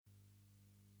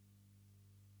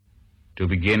to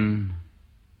begin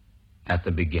at the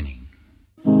beginning.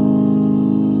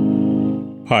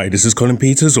 Hi, this is Colin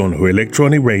Peters on Who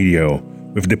Electronic Radio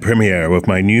with the premiere of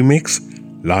my new mix,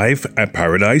 Live at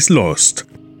Paradise Lost.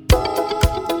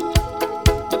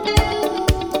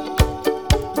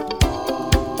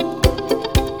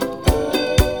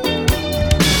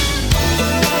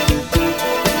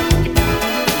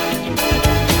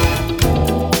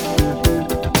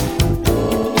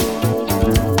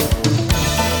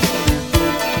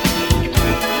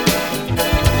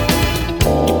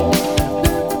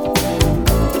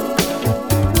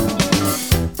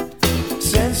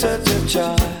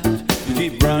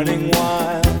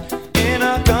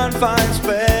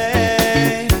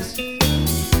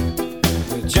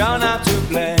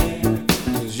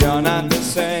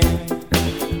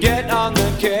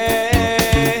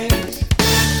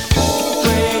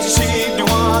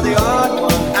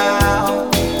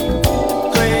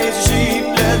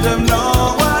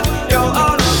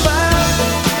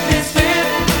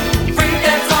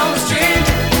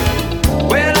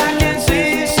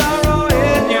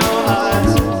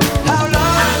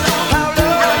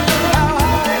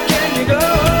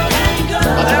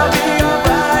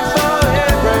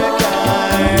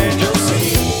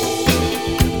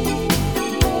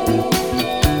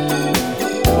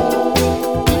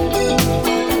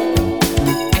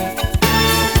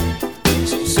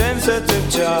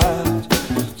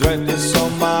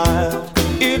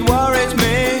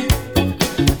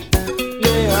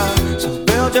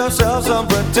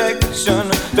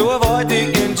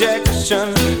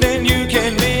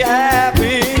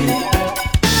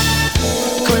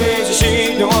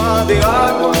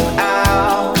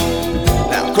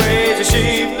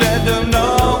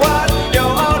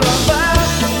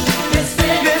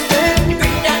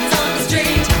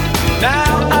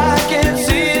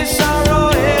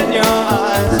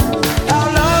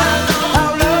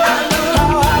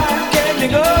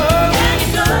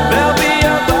 There'll be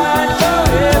a fight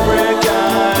for every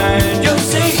kind.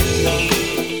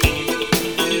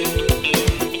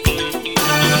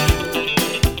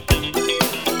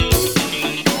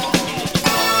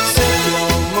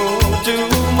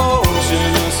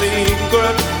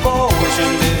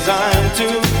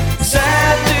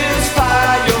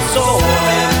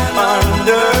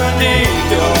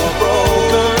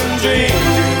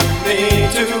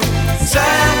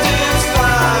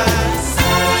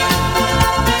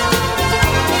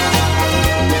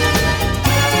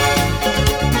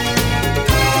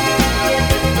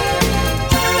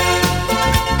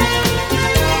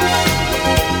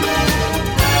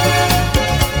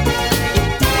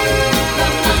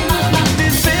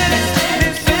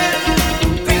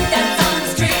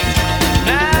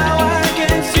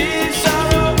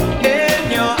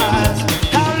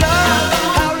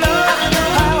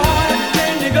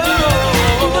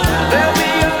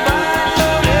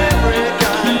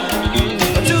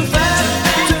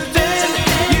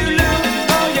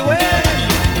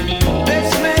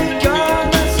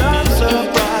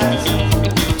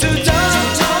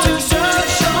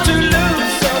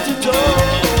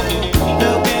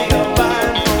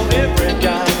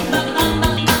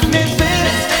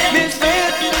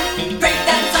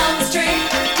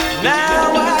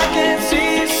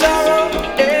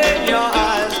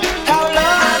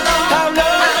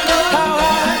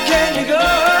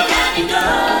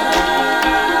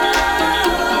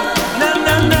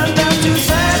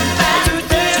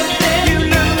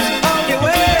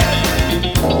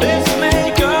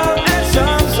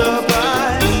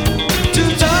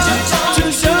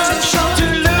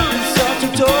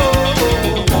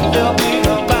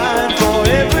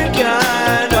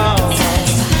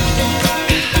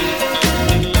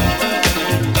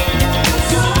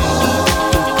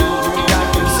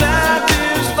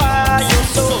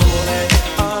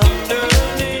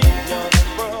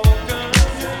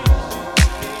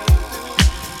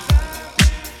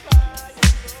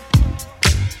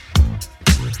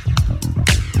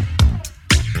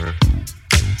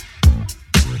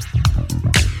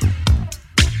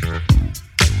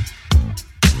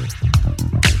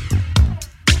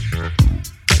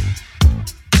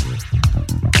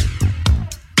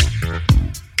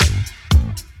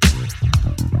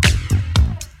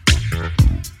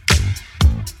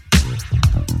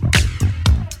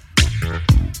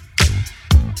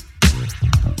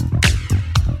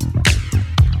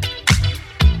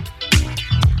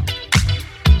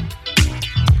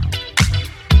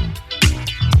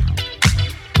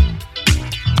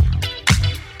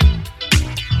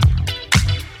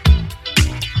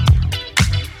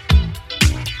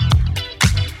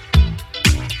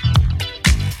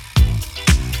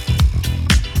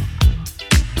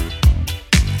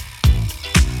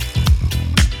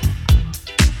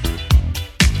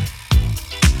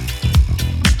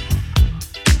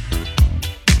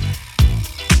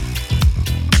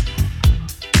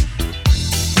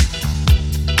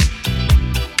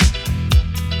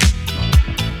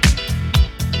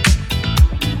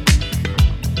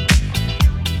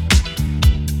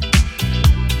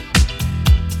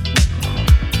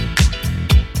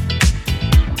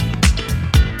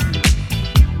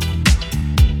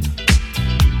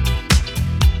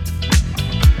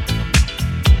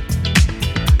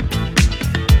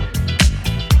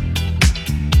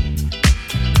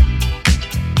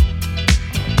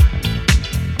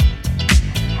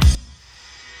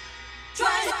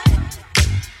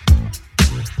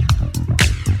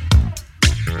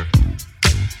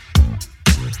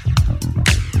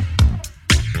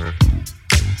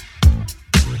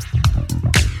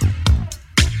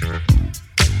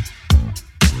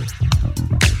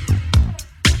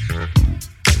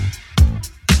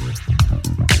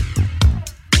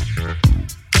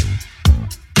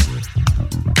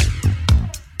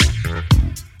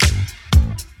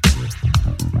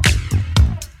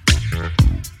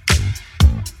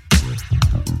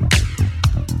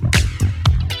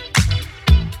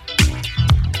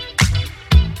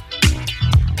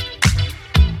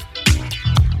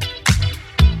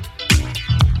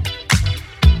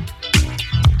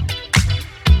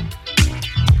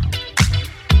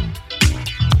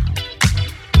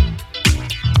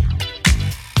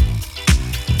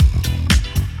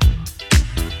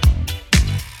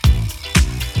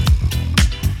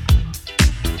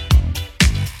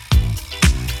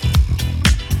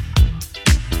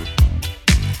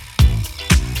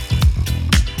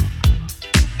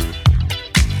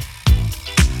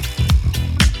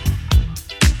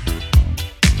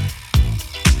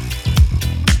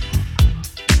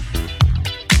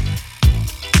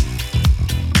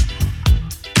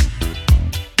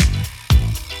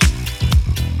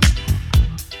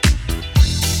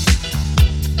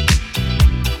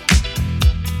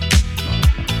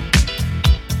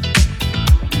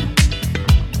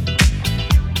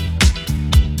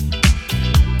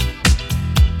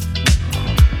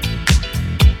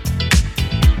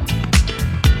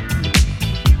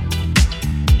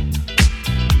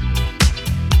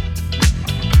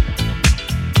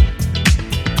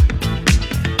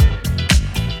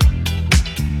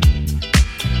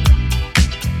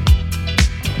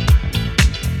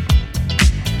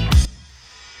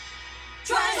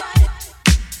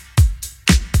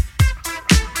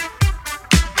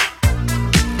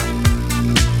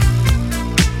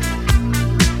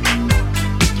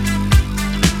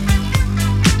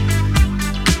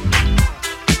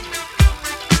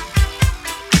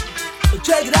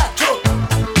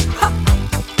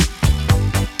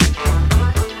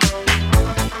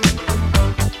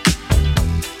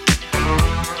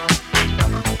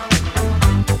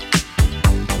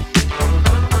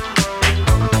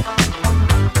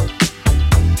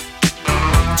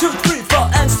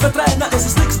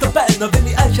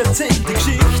 erzähl die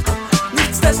Geschichte.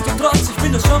 Nichtsdestotrotz, ich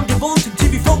bin das schon gewohnt, im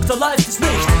TV-Funk, da läuft es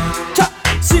nicht. Tja,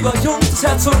 sie war jung, das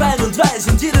Herz so rein und weiß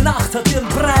und jede Nacht hat ihren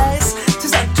Preis. Sie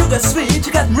sagt, sugar sweet,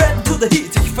 you got rap to the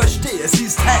heat, ich verstehe, sie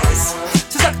ist heiß.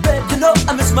 Sie sagt, babe, you know,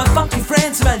 I miss my funky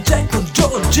friends, mein Jack und Joe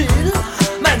und Jill.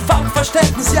 Mein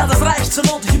Funkverständnis, ja, das reicht zur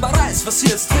Not, ich überreiß, was sie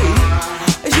jetzt will.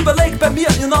 Ich überleg bei mir,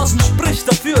 ihr Nasen spricht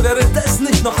dafür, wäre das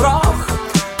nicht noch Rauch?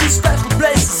 Die Special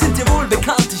Places sind dir wohl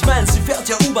bekannt, ich mein, sie fährt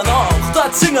ja U-Bahn auch.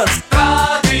 Dort singen's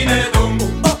Radine dumm,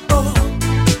 oh, oh, oh.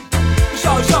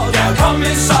 Schau, schau, der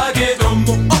Kommissar geht um,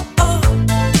 oh, oh, oh.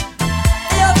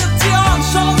 Er wird dir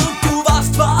anschauen und du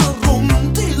weißt warum,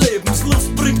 die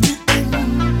Lebenslust bringt die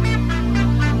um.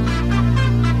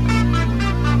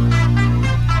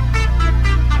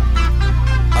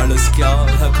 Alles klar,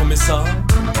 Herr Kommissar?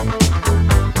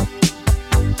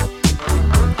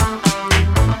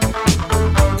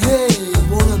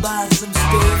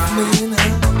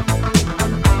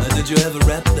 Did you ever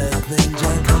rap that thing,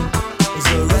 Jack?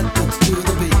 So rap it to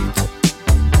the beat.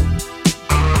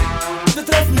 Wir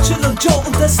treffen Jill und Joe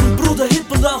und dessen Bruder Hip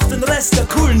und auch den Rest der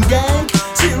coolen Gang.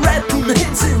 Sie rappen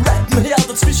hin, sie rappen her,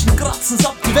 dazwischen kratzen's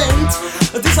ab die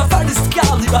Wand. Dieser Fall ist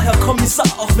klar, lieber Herr Kommissar,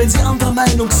 auch wenn Sie anderer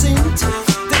Meinung sind.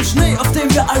 Den Schnee, auf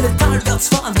dem wir alle talwärts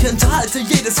fahren, kennt heute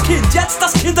jedes Kind. Jetzt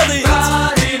das Kinderlied.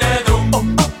 Radine dumm, oh,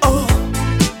 oh, oh.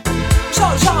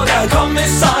 Schau, schau, der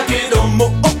Kommissar geht um,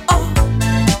 oh, oh, oh.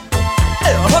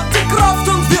 Er hat die Kraft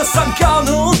und wir sind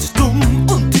gerne und dumm.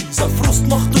 Und dieser Frust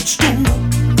macht uns stumm.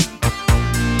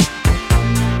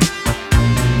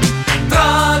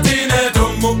 Radine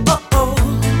dumm, oh, oh, oh.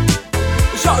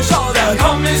 Schau, schau, der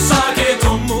Kommissar geht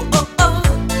um, oh, oh, oh.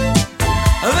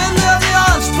 Wenn er dir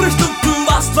anspricht und du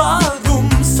weißt warum,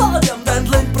 sag ihm, dein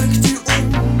Leben bringt die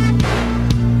um.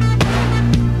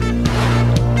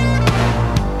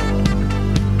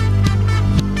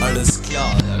 Alles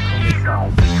klar, Herr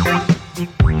Kommissar.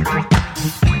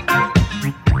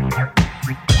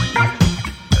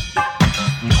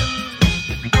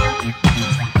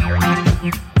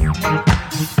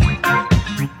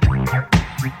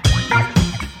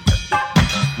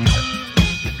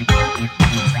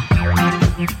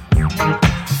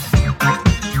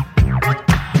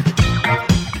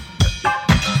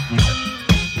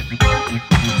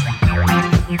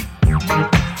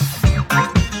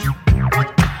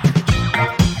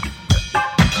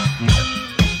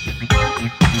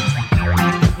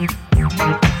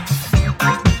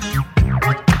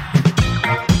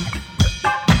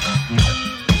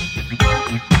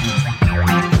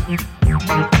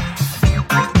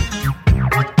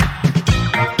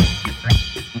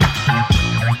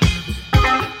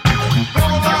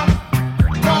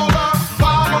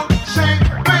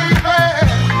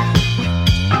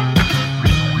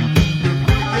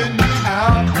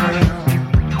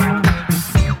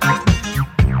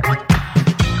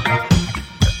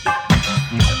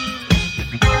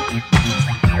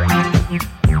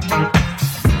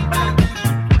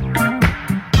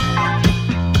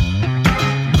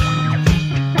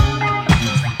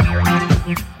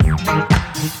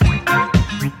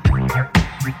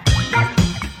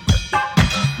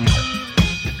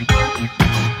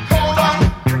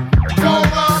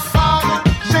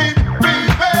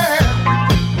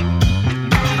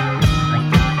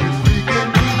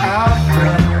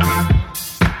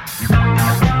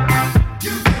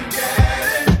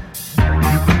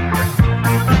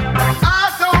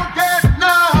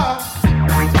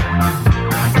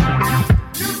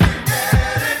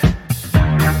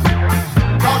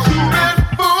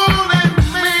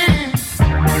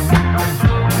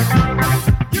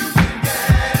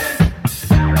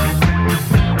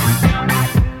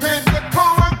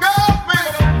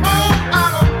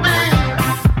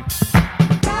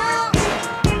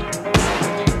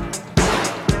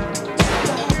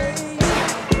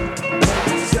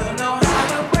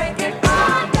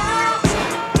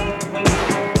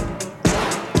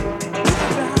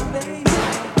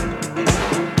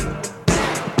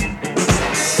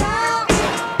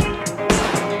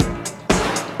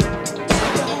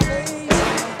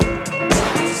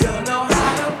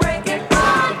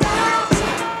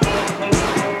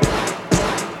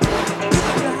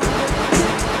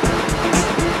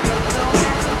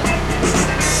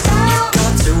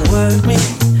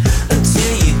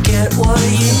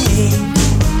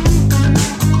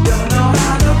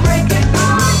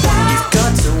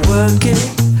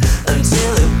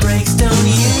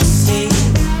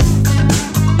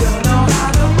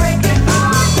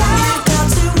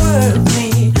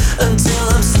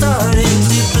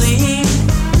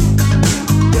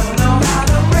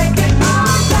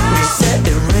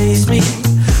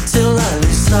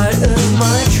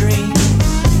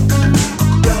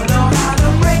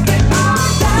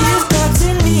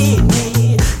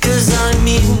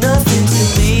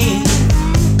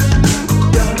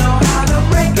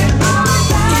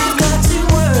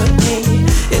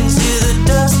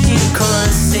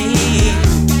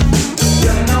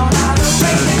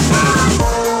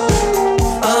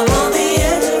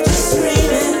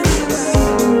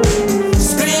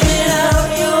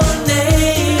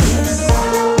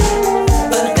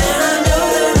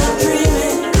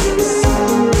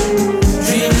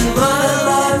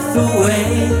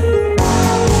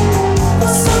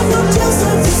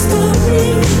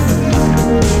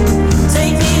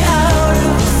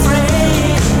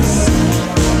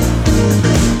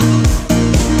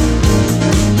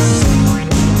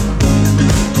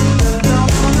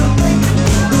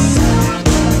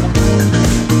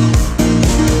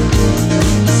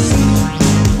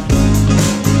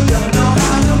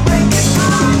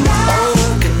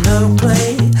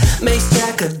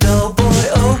 like a dull boy,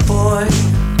 oh boy.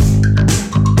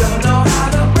 Don't know how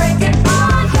to break it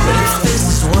all down. But if this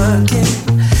is working,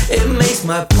 it makes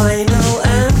my play null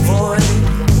and void.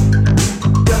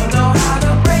 Don't know how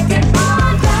to break it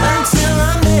all down. Until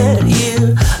I met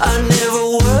you, I never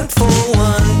worked for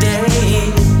one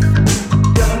day.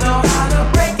 Don't know how to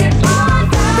break it all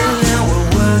down. But now we're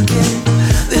working,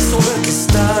 this work is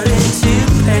starting to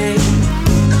pay.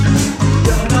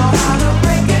 Don't know how to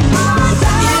break it all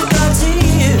down. You got to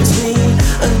use me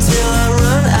until I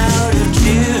run out of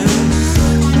juice.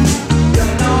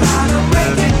 Don't know how to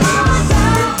break it all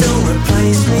down. But don't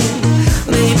replace me,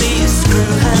 maybe a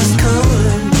screw has come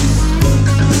loose.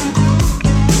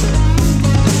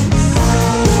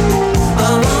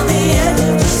 I'm on the edge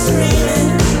of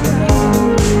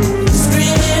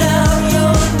screaming out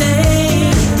your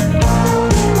name.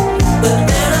 But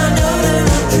then I know that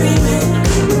I'm dreaming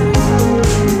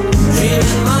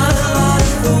my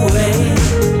life away.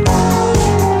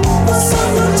 But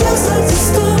someone just like to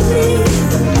stop me,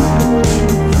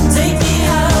 take me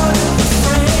out of the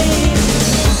frame.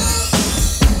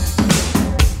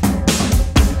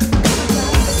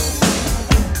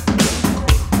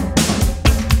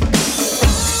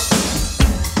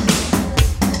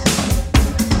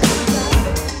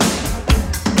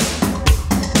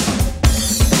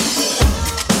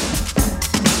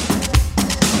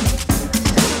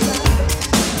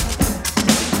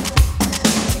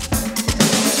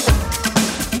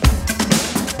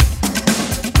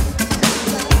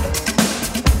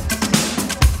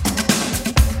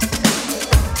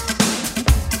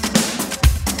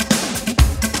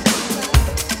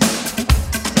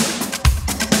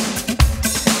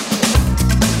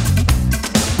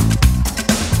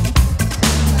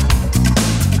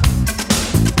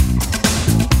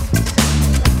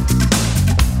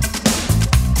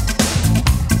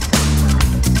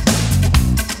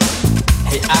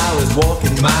 Hey, I was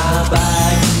walking my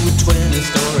bike through a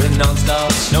 20-story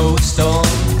non-stop snowstorm.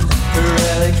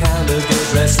 Pirelli kind of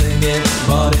girls wrestling in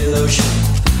body lotion.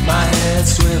 My head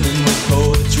swimming with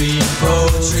poetry and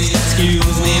prose.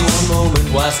 Excuse me one moment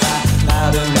whilst I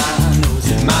louder my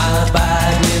nose in my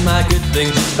bag. Me and my good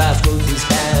things just about as close as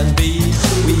can be.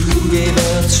 We gave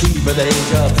up sweet by the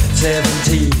age of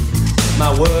 17. My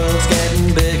world's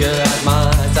getting bigger, at my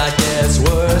eyes I guess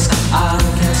worse. I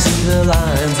can't see the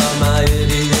lines on my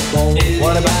idiot wall.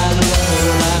 What about the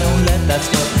world? I don't let that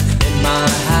stuff in my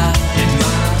hat.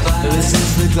 This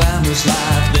is the glamorous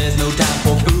life, there's no time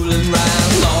for fooling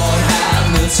around. Lord have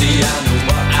mercy, I know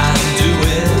what I'm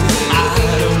doing. I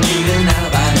don't need an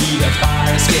alibi, I need a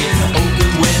fire escape.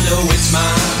 Open window, it's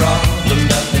my problem,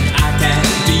 nothing I can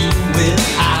deal with.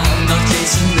 I'm not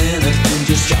chasing anything,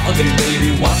 just jogging,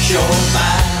 baby, watch your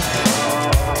back.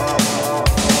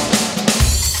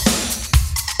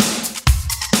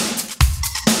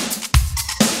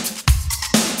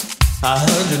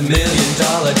 $100 million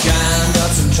jam,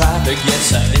 got some traffic,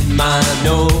 yes, in my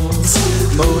nose.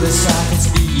 Motorcycle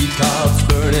speed cars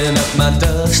burning up my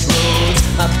dust roads.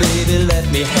 My baby let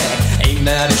me have, ain't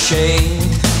that a shame?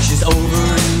 She's over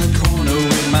in the corner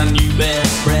with my new best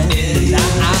friend. And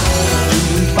I'm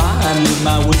doing fine with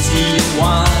my whiskey and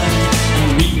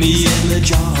wine. Meet me in the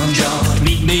John John,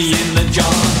 meet me in the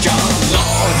John John.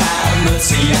 Lord have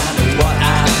mercy, I know what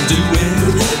I'm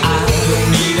doing. I don't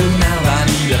need a mouth, I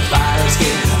need a fire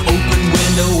escape. Open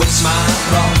window, it's my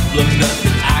problem,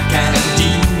 nothing I can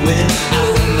deal with.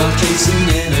 I'm not chasing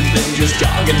anything, just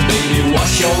jogging, baby,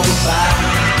 wash your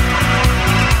back.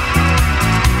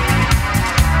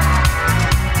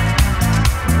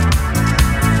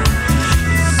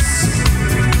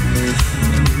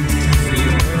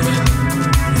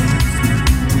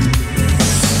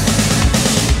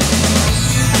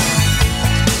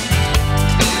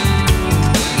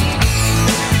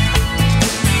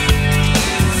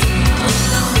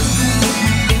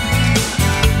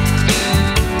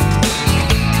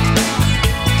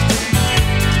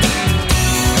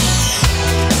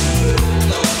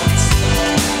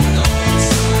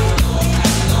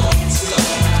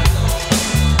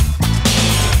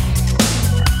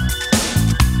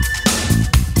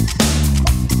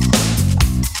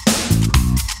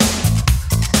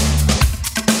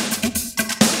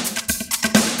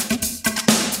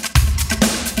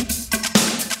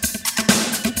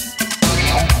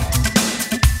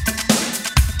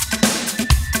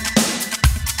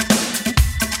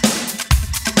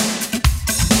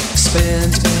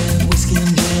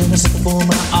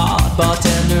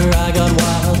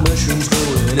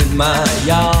 My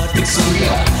yard, fix some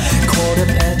quarter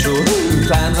petrol,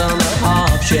 climbs on the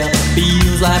hop shelf.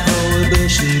 Feels like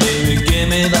prohibition, baby, give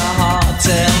me the hard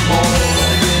tell. More,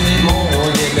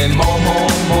 give me more,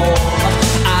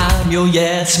 more. your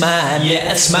yes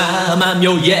man, I'm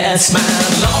your yes man.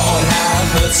 Lord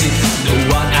have mercy, know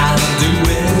what I'm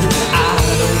doing. I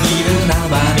don't need an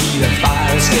arm, I need a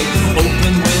fire escape.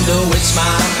 Open window, it's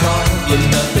my problem,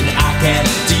 nothing I can't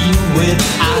deal with.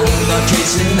 I'm not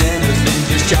chasing anything,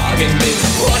 just jogging, babe.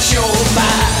 Wash your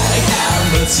back, have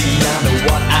mercy, I know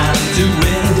what I'm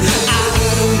doing. I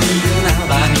don't need an arm,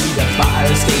 I need a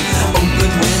fire escape. Open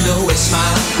window, it's my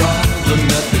problem,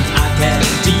 nothing I can't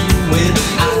deal with.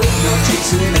 I'm not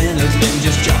chasing anything,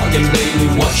 just jogging, baby.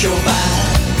 Watch your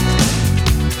back.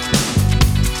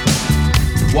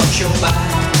 Watch your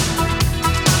back.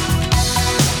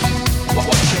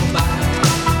 Watch your back.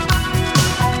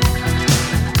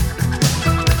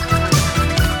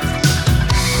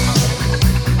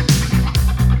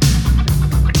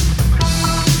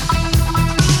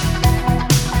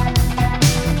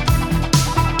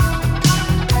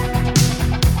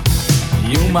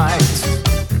 You might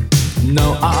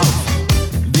know of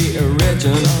the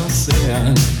original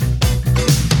sin,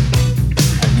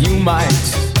 and you might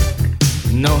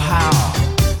know how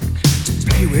to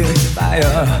play with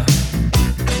fire.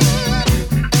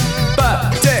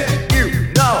 But did you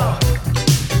know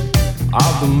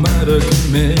of the murder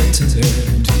committed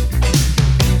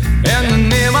in the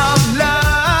name of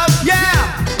love?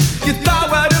 Yeah, you thought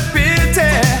what a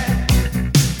pity.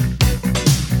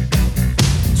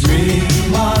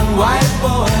 Dream on, white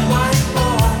boy,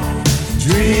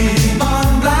 dream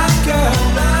on, black girl,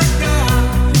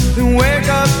 and wake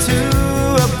up to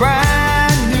a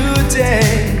brand new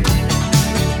day,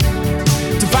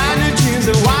 to find your dreams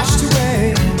are washed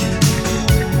away.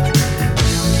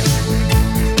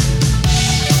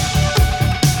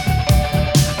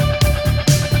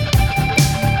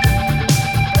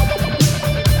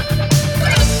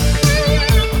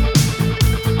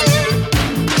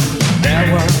 There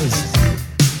was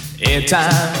a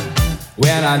time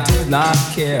when I did not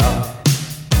care,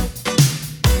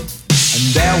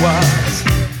 and there was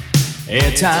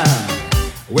a time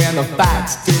when the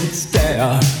facts did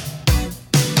stare.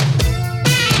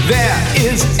 There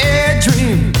is a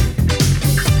dream,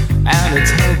 and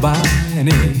it's held by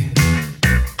many.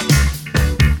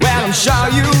 Well, I'm sure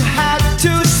you had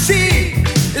to see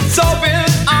its open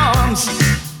arms.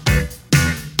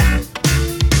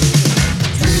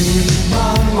 Dream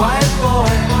on, white boy,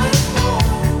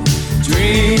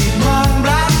 dream on,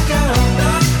 black girl,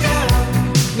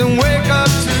 then wake up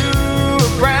to a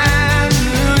brand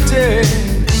new day,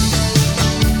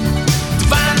 to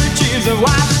find the dreams that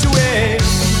washed away.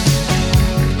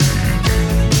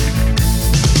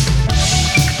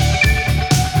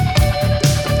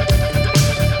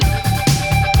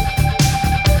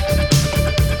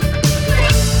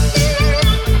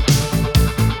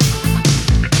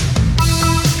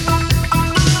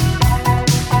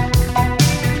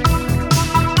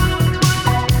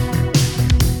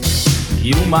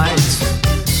 You might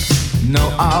know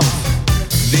of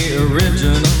the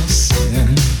original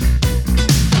sin.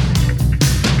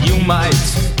 You might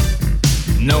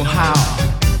know how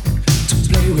to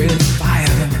play with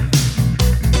fire.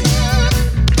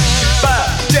 But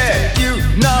did you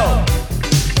know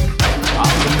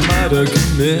of the murder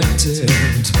committed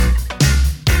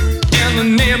in the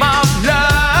name of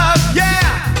love?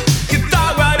 Yeah, you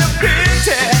thought what a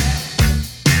pity.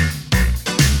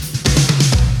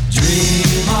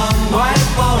 Dream on, white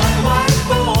boy,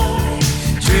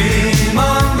 dream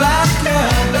on, black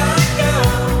girl,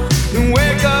 and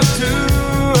wake up to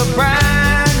a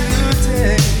brand new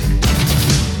day.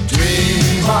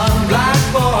 Dream on, black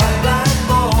boy,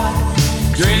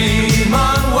 dream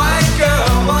on, white girl,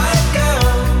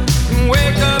 and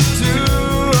wake up to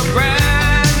a brand new day.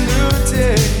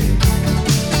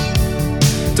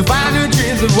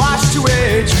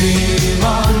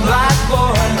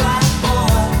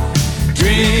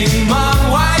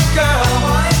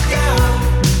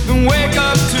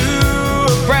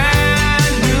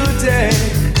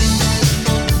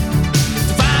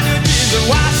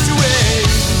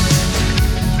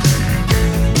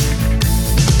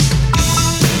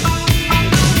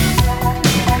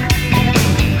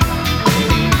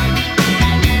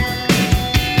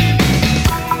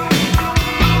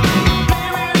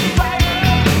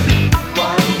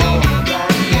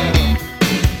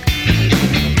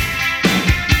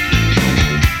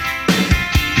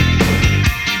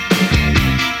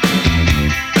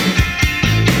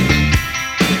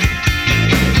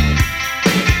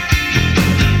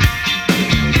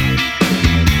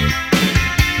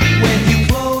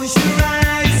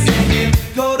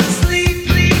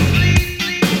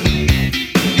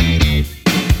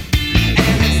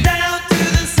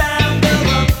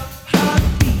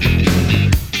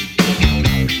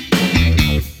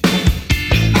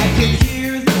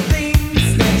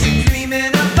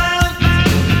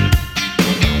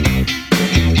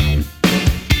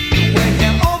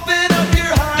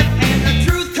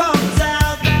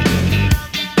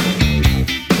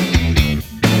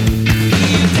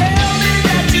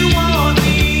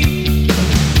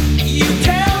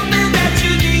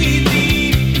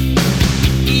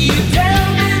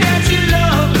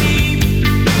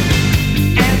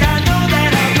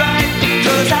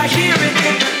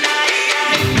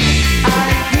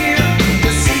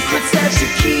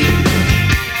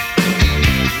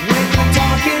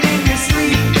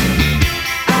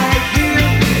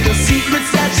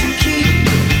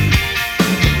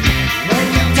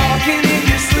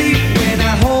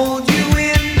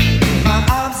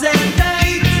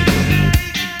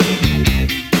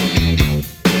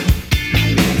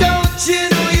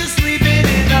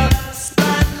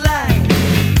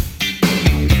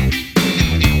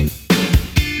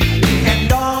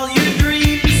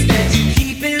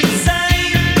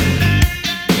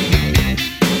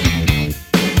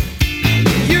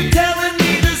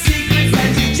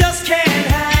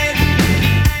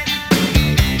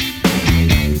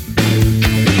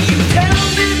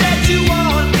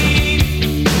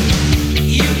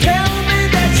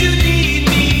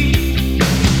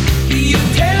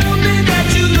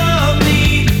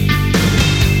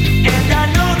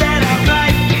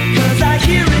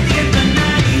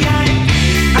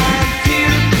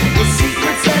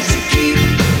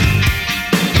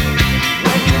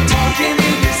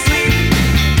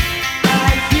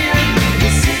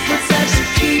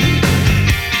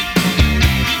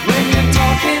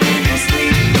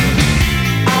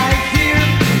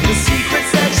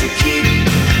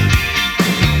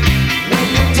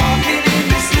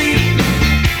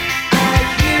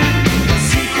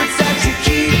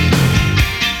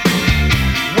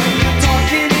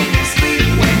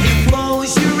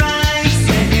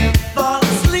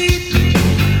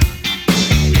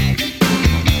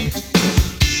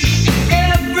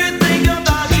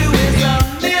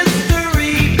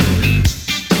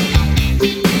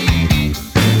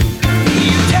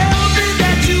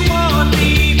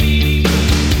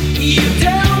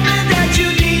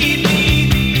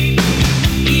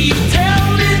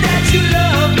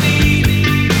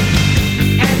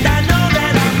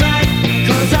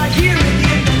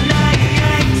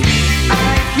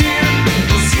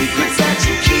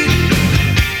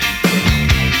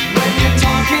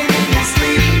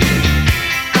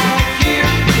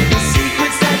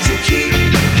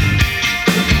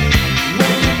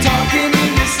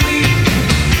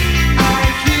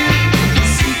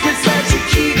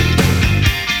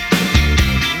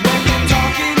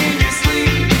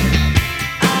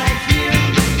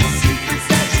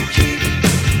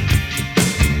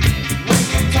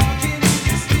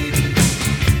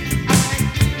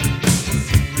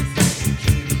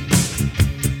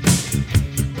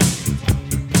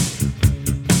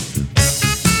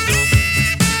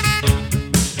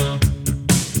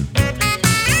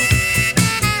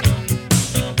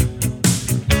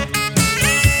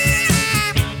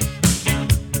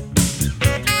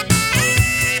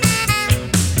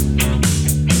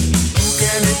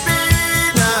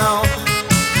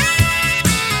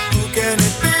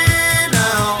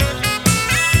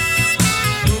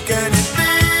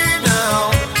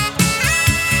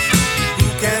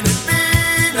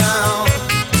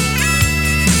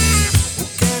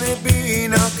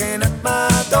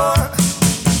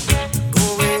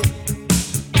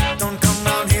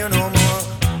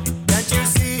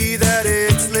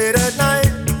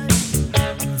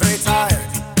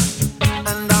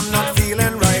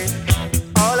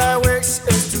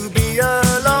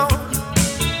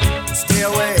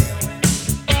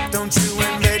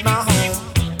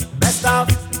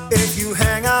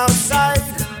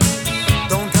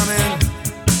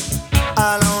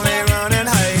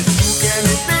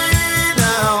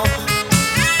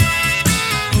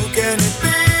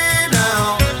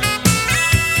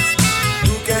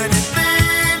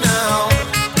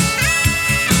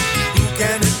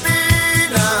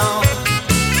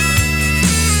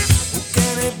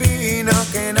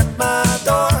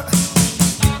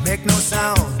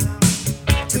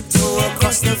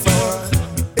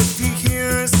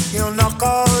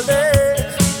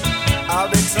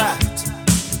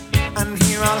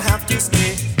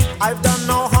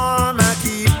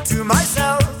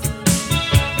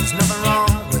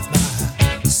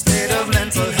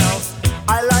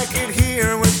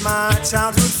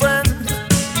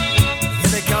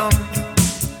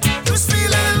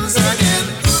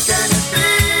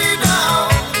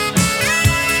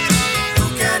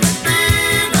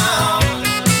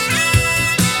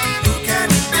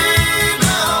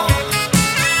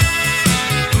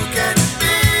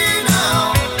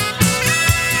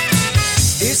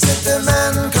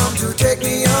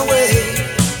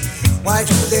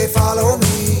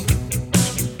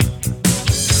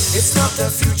 not the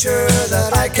future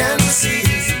that I can see.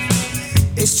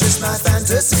 It's just my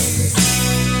fantasy.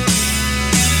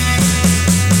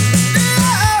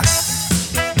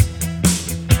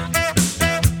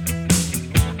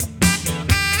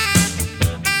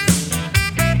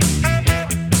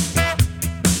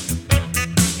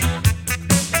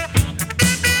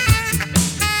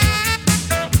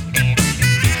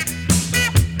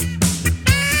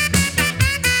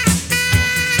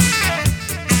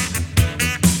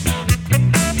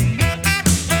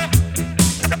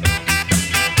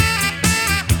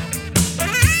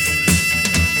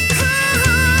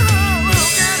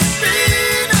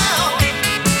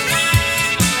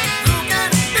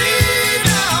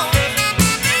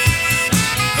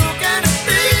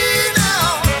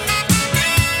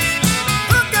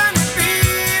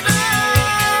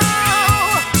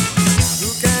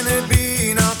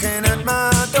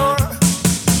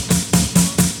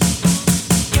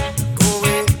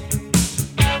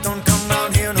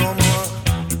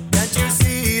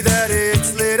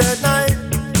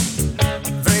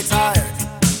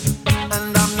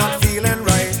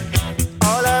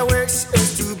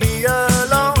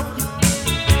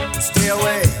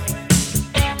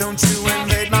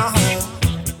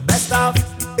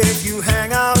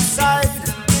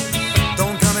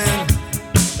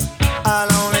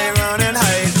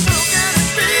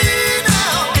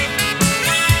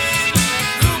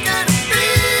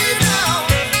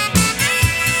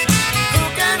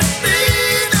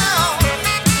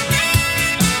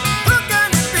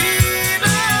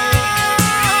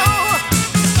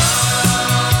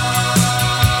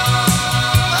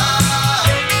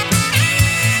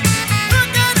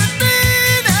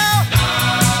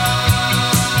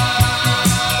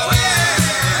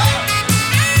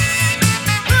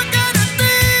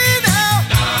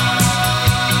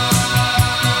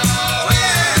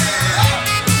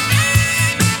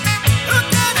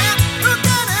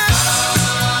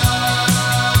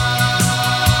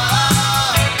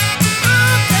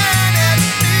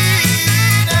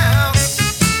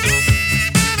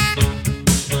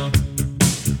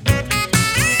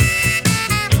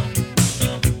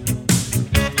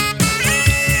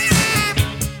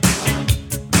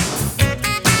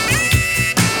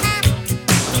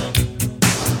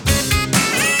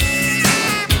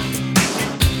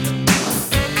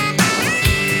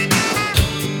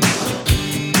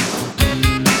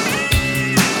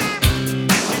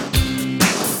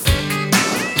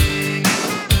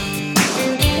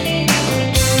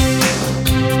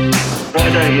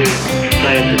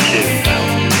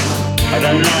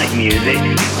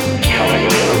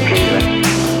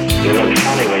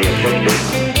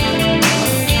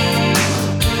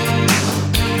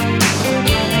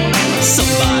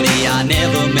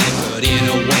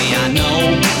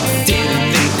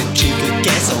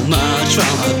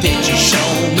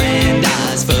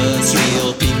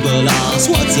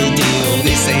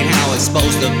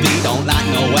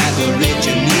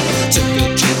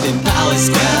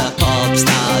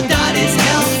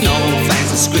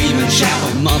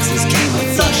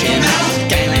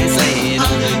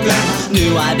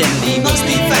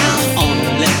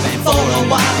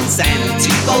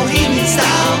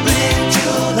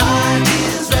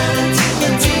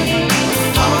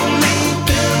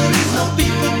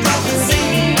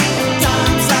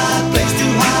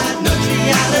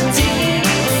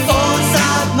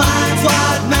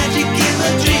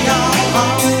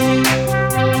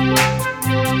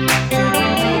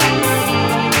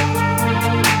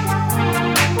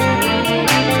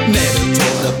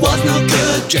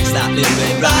 Dressed up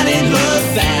living riding hood,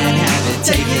 bad habit,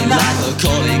 taking life, a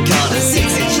calling card, a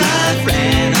 6-inch knife,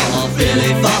 ran off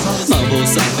really fast, mumbled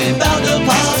something about the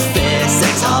past, best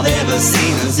sex I've ever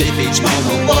seen, as if each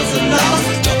moment was the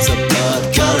last, drops of blood,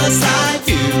 colour slide,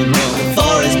 funeral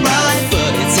for his bride,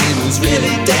 but it's him who's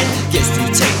really dead, gets to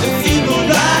take the funeral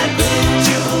ride,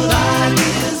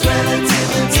 visualize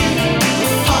relativity,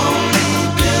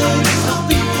 only buildings, no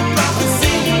people,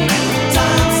 prophecy,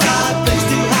 time, side, place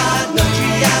to hide, no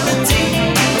reality,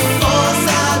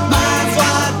 foresight, minds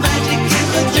wide, magic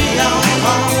imagery,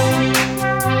 oh, oh.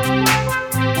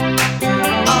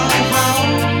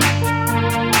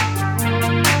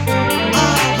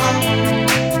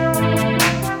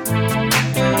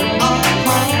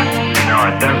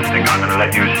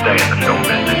 Let you stay in the film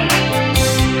business.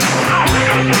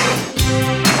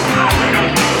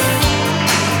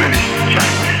 Finish the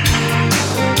chat.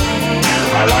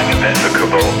 I like a bit of a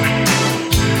cabal.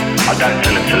 I don't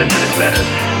tell him to listen to his letters.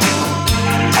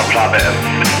 I apply a bit of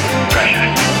pressure.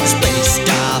 Space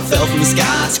sky fell from the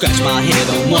sky, scratch my head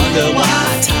and wonder why.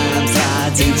 Time side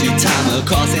slides into time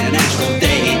across an astral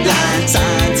dateline.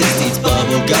 Scientists eats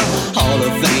bubblegum, Hall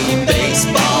of Fame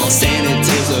baseball,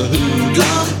 senators a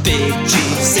hoodlum, big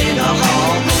chiefs in a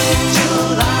hall.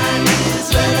 Your line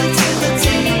is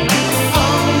relativity.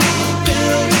 Only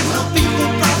buildings, no people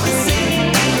prophecy.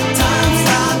 Time,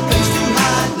 stop, place too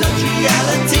high, not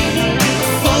reality.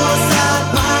 Foresight,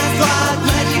 mind, flight,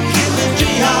 magic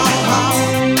imagery,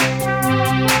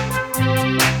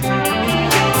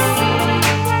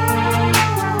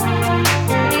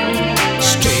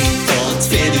 straight thoughts,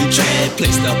 fear to tread,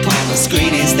 placed upon the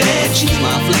screen instead. She's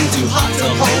my flame, too hot to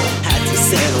hold. Had to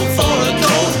settle for a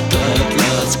cold.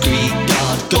 Burglars, Greek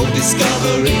god, gold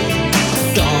discovery.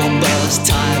 Dawn bust,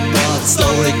 type rod,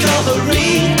 slow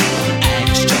recovery.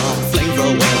 Axe chop,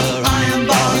 flamethrower, iron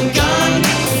bar and gun.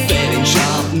 Betting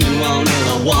shop, new owner,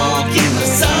 a walk in the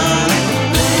sun.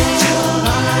 Your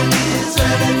line is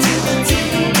relativity.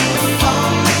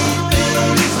 Only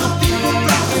buildings, no people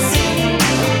prophecy.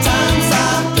 Time's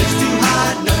up, place too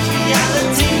high, not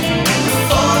reality.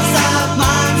 Foresight,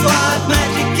 mind's wide,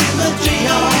 magic imagery,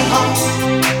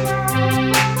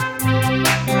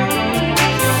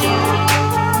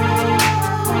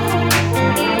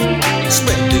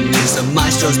 Spreading news, the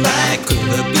maestro's back. Could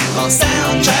the beatball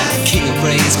soundtrack? King of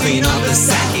brains, queen of the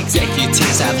sack.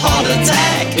 Executives have heart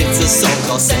attack. It's a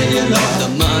so-called celluloid. The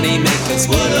money makers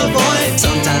would avoid.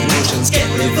 Sometimes notions get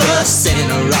reversed.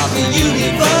 Center of the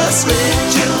universe.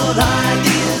 Ritual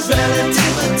ideas,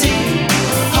 relativity.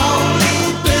 Only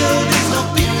buildings, no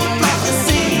people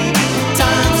prophecy.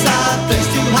 Time's up, place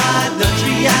too high, not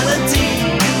reality.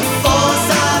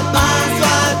 Foresight, mind's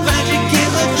wide, magic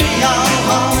imagery,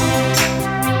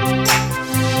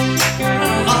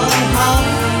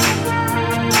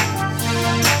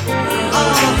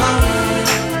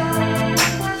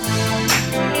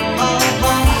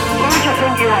 Who do you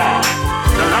think you are?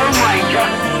 The Lone Ranger?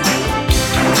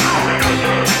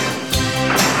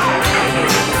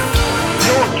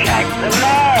 You're Jack the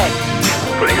Lad.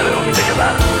 Putting a little stick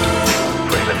about it.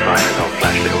 Putting the trainers on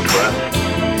flash little twerp.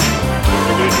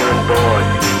 The ignorant boy.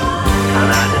 Turn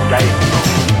out the date.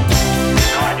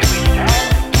 Nigel we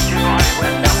stand. July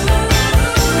went up.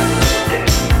 Dead.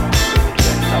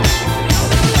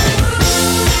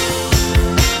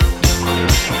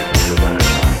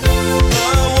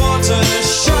 Water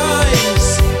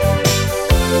shines,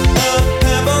 a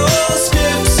pebble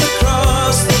skips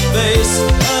across the face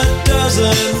a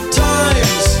dozen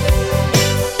times,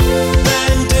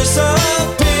 then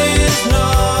disappears,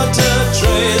 not a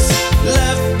trace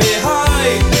left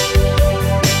behind.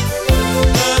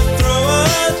 A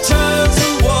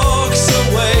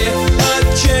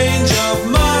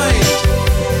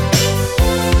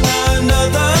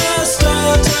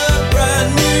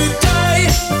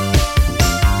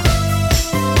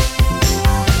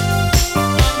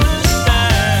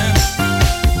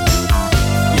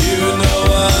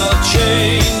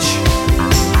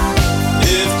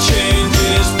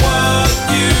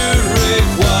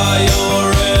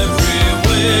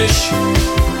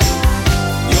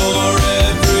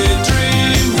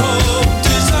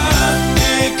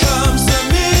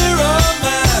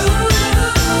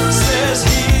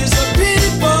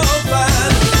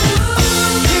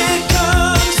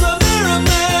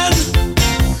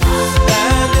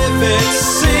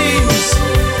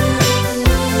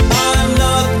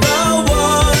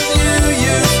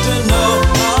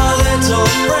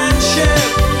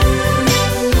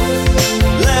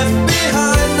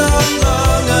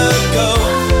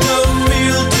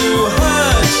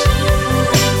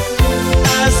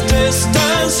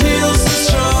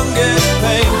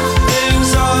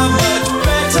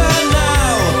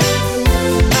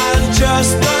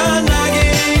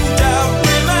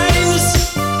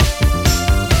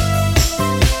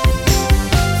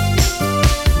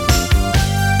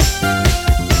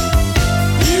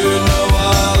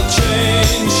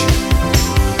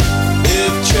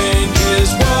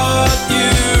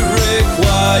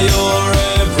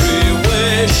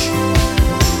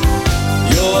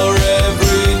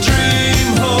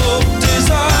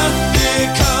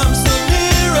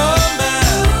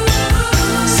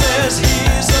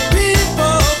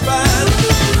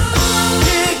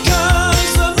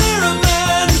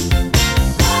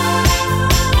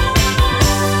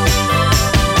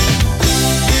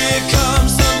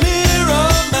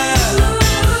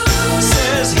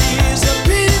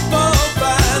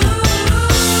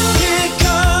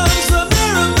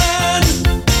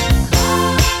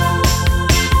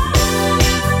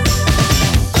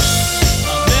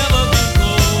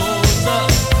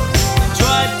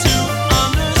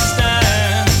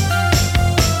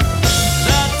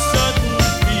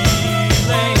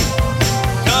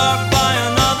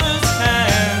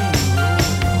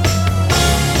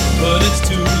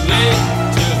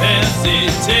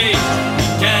hesitate. We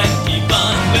can't keep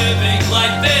on living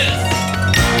like this.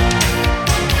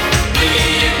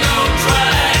 Leave no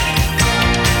track.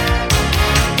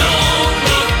 Don't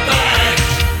look back.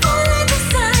 All I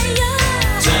desire.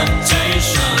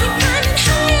 Temptation. Keep climbing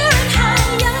higher and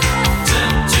higher.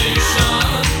 Temptation.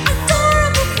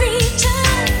 Adorable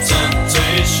creatures.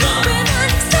 Temptation. With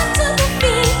unacceptable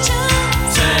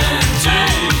features.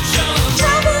 Temptation.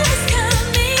 Trouble is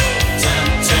coming.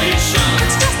 Temptation.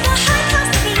 It's just the high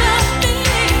cost of loving.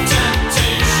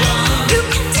 Temptation. You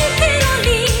can take it or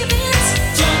leave it.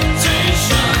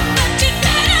 Temptation. But you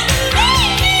better believe.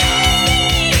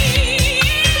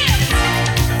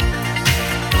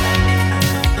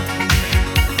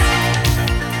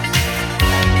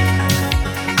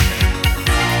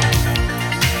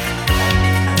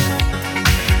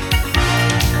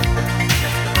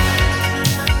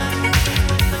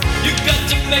 You got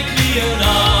to make me an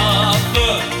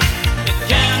offer. It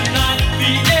cannot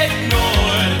be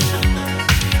ignored.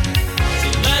 So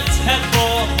let's head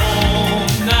for home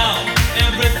now.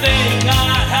 Everything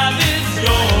I have is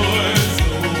yours.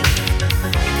 Oh.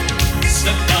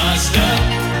 Step by step,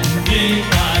 day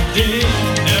by day,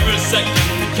 every second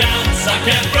counts. I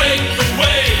can't break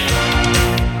away.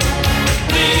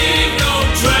 Leave no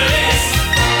trace.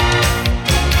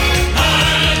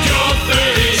 Hide your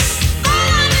face.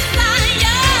 All I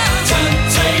desire.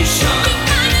 Temptation. Keep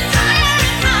climbing higher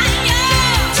and higher.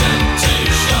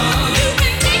 Temptation. You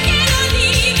can take it or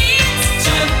leave it.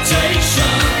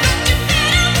 Temptation. But you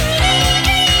better believe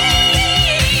it.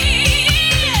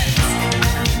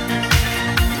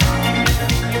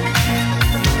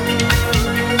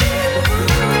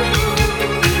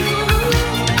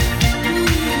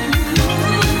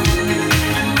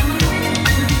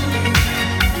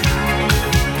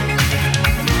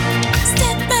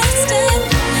 Step by step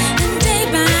and day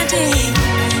by day,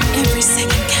 every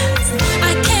second counts.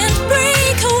 I can't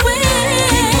break away.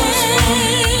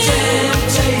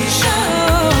 Temptation.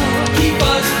 Keep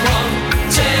us from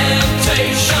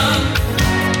temptation.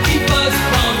 Keep us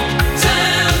from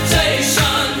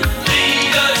temptation.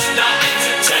 Lead us not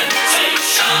into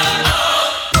temptation.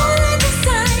 All I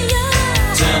desire.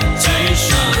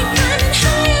 Temptation. Keep climbing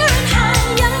higher and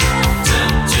higher.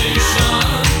 Temptation.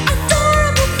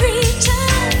 Adorable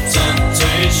creatures.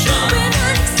 Temptation. With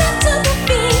unacceptable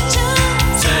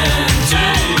features.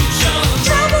 Temptation.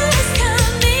 Trouble is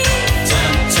coming.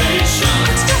 Temptation.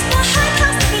 It's just the high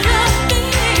cost of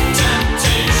loving.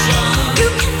 Temptation. You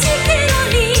can take it or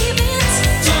leave it.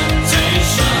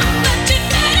 Temptation. But you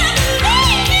better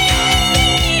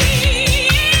believe.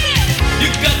 You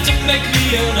got to make me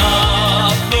an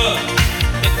offer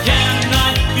that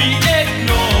cannot be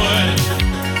ignored.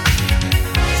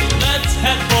 So let's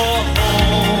head for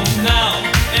home now.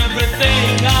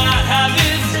 Everything I have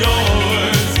is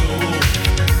yours. Oh.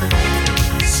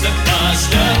 Step by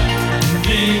step,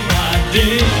 day by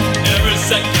day, every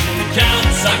second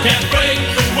counts. I can't break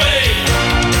away.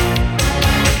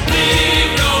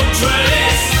 Leave no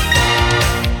trace.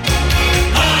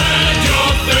 Hide your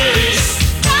face.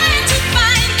 Trying to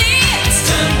find it.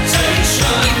 Temptation.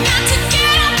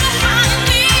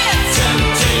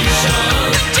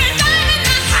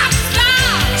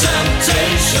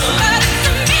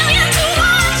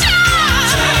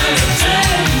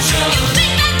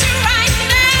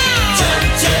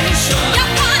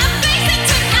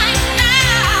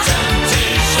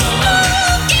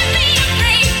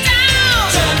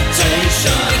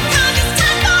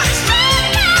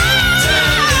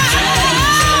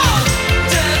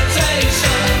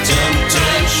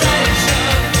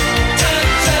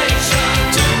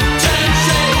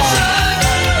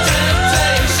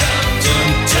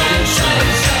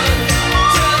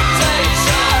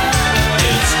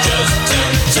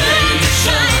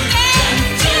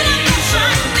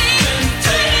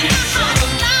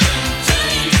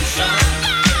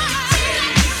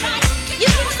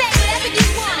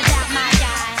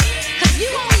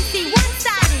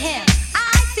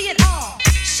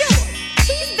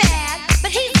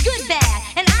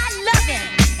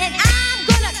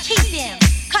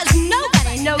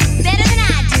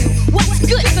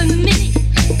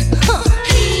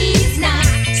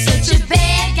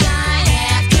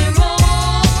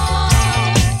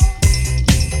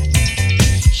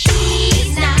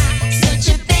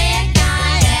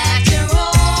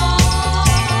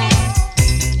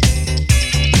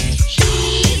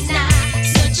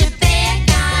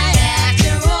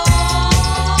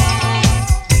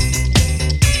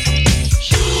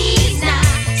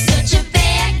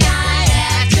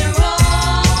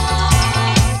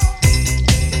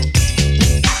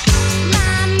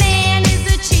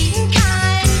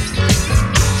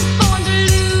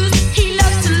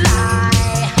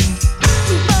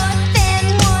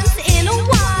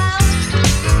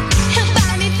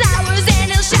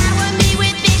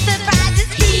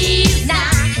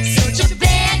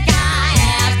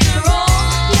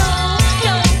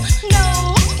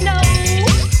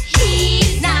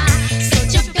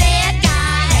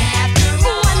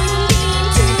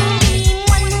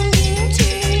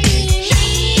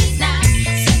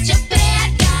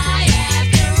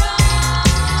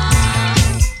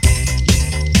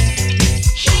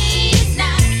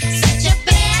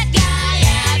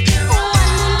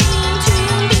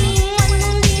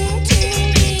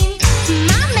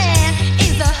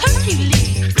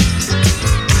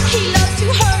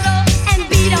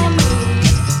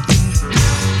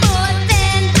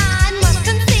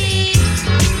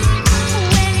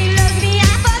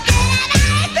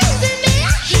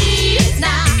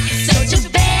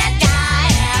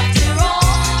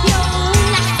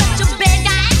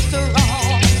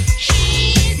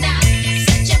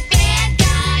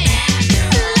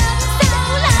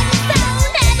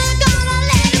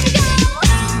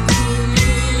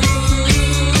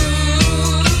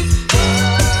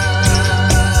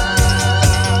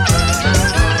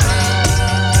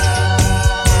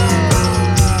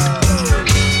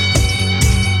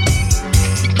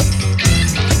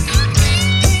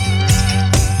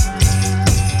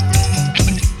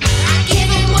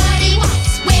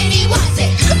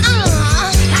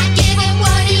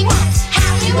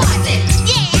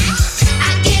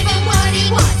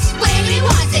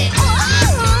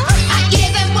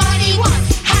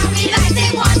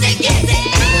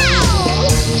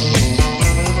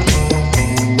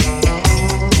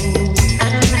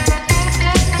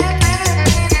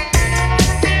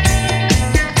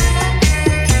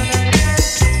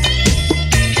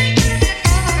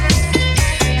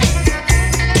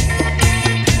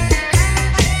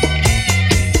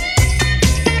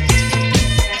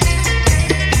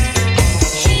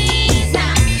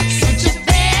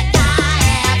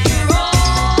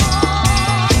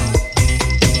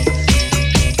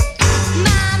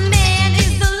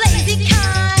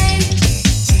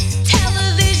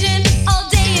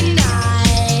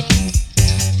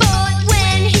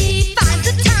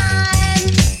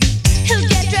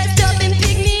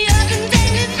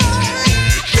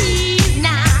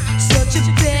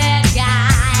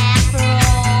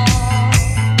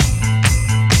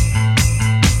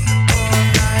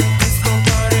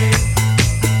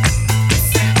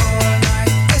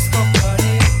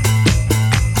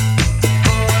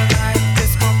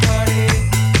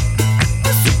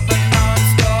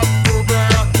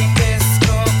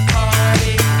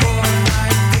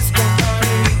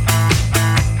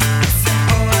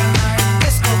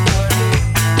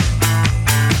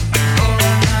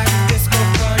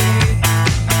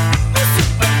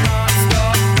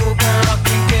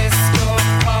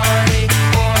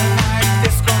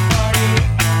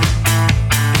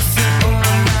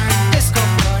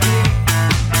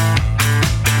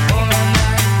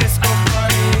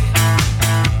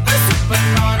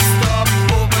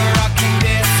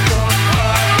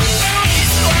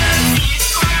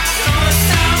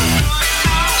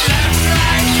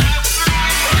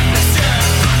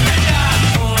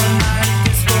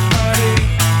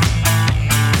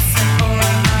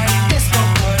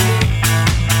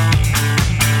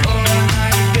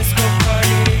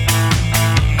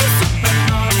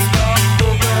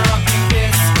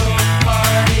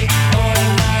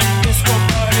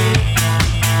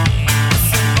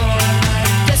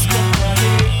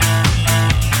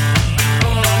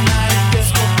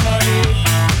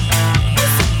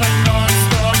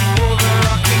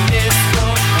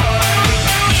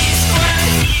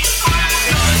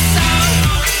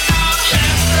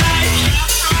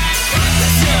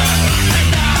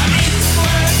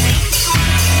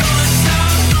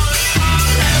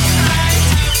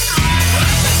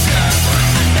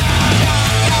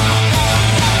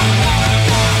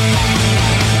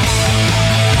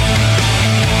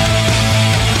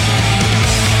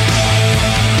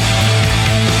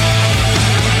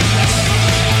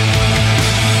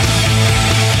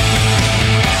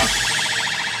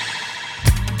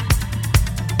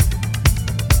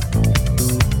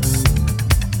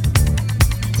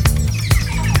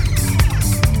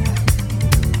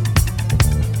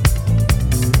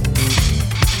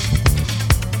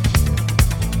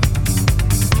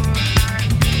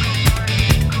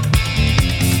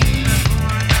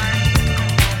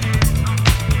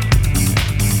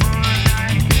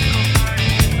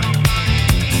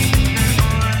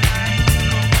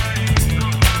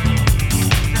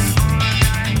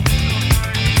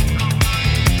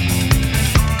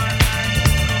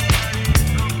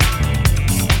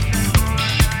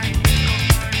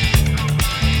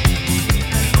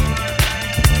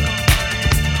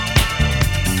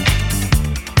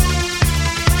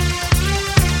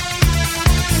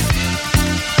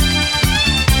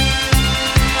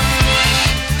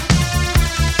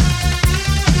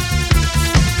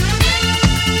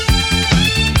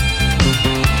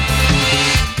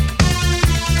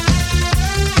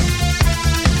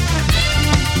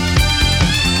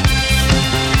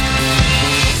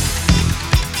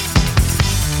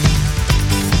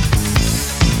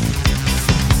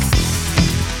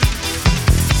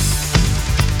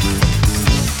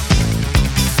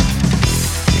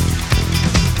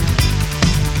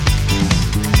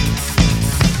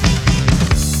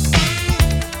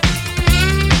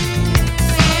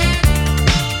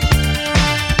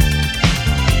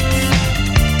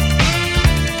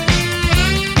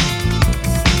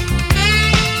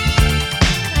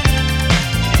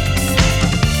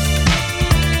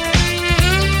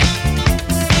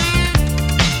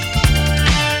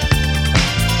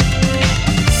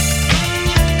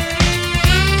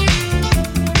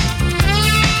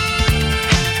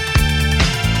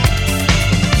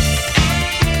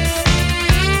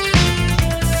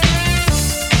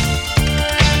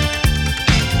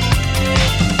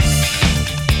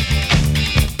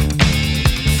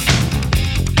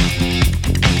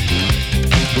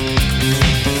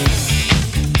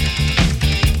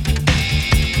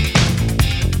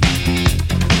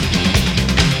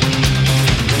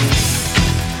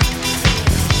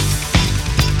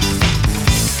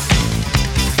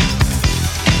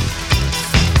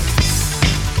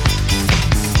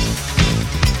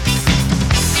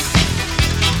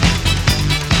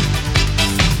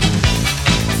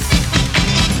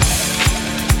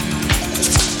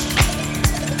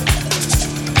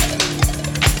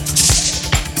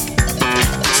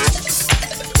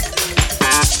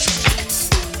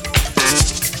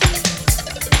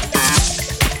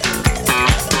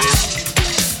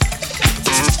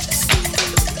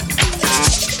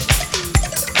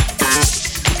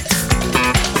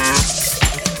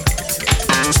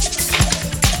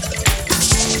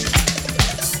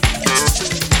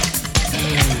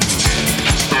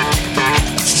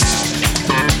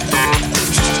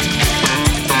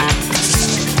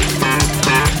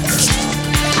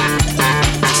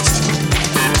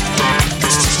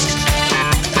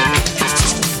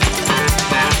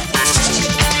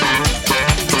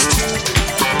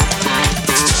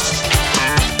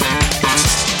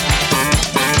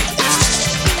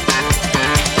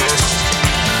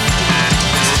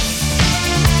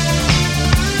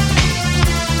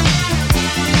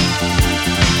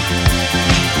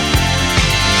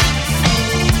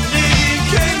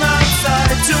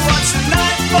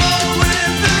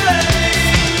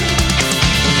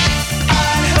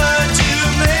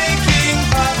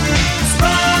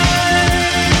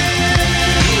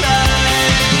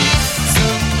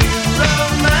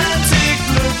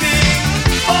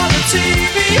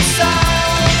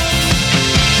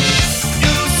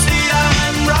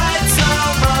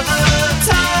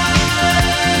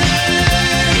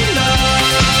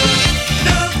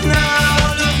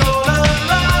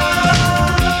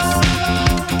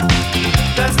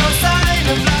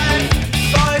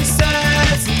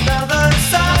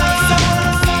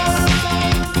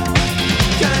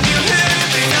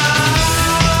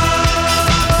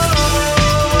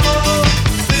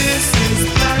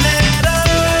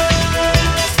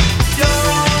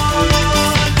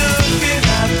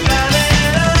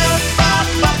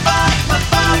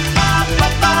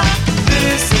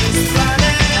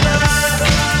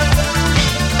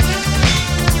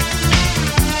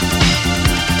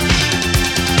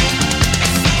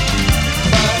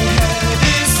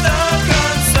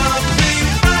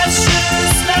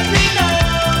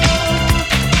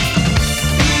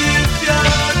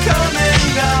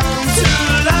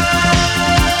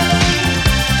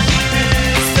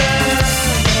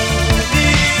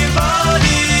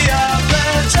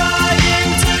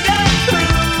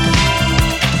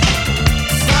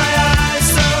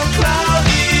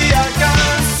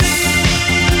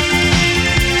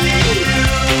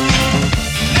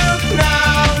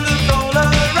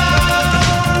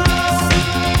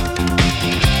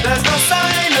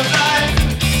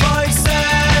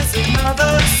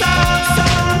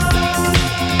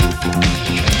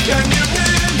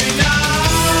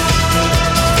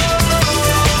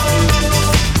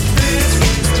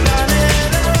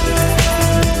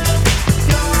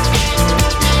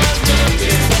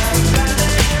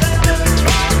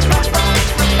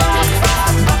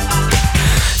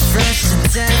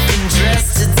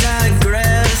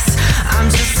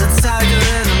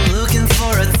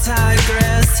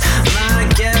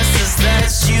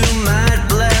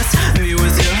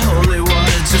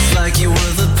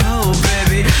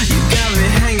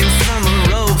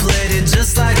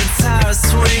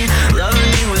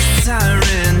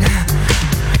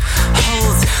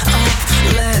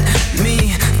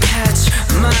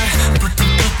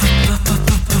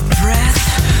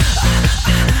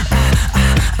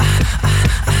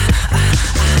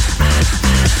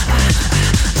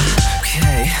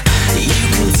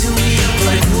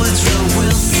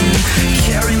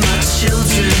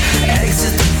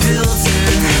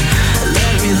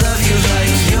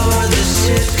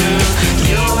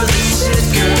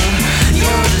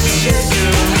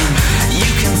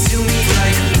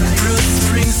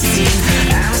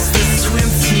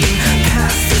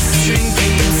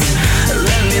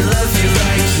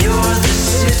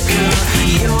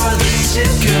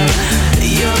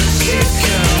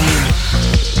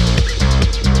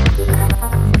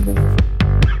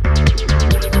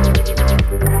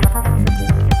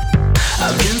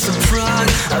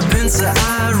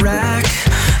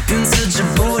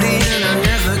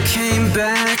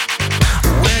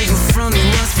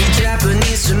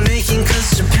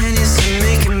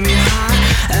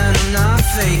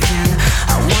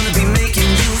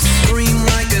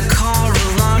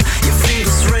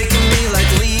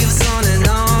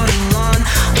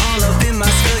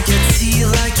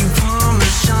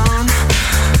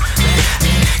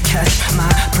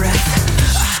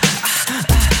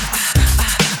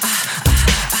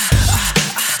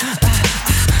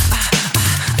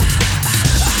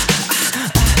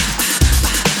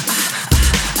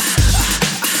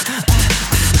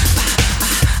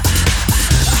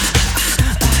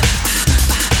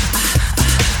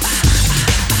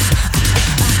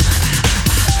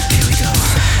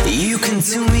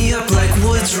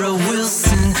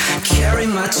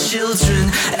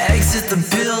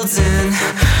 building.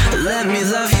 Let me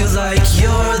love you like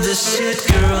you're the shit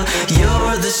girl.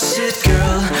 You're the shit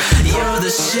girl. You're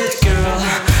the shit girl.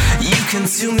 You can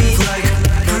do me like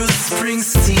Bruce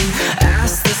Springsteen.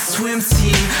 Ask the swim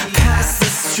team, pass the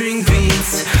string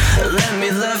beans. Let me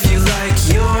love you like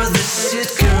you're the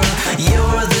shit girl.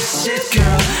 You're the shit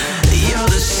girl. You're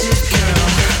the shit girl.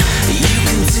 You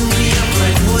can do me up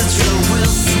like Woodrow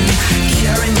Wilson.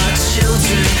 Carry my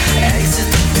children, exit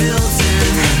the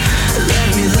building. Let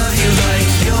me love you like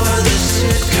you're the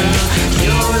shit girl.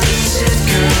 You're the shit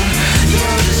girl.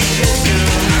 You're the shit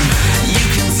girl. You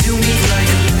can do me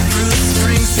like Bruce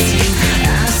Springsteen.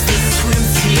 Ask the swim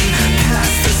team,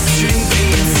 pass the string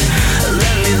beans.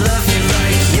 Let me love you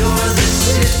like you're the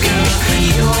shit girl.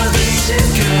 You're the shit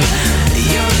girl.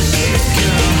 You're the shit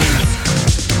girl.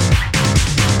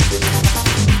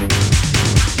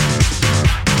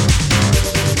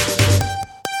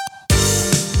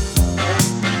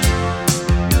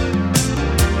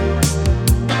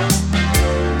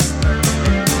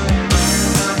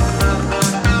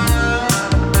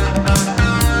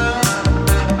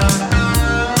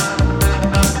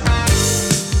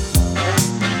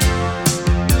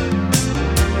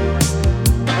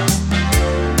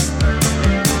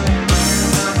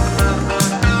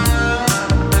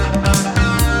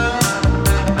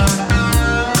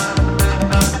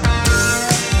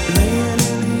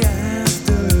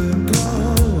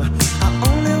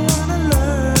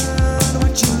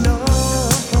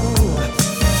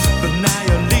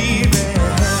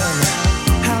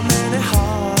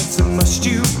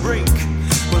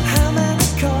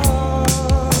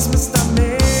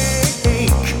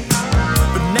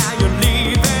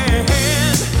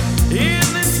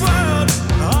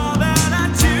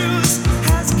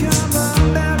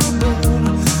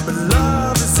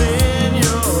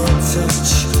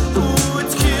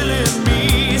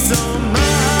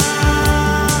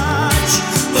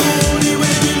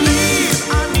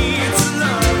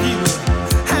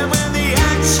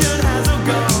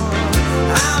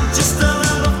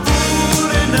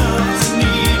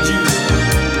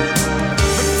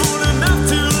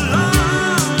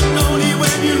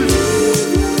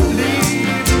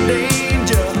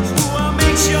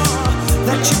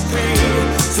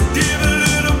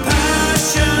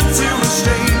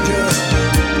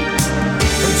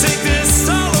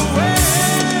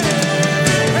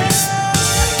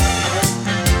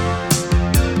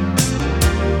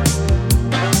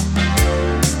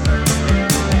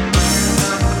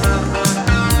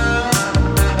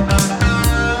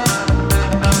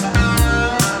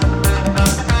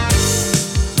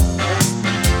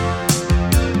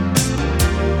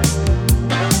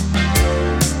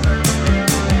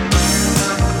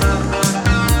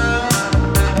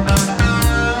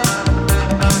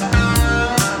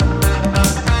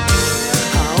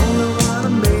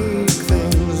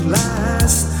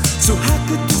 So how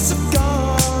could this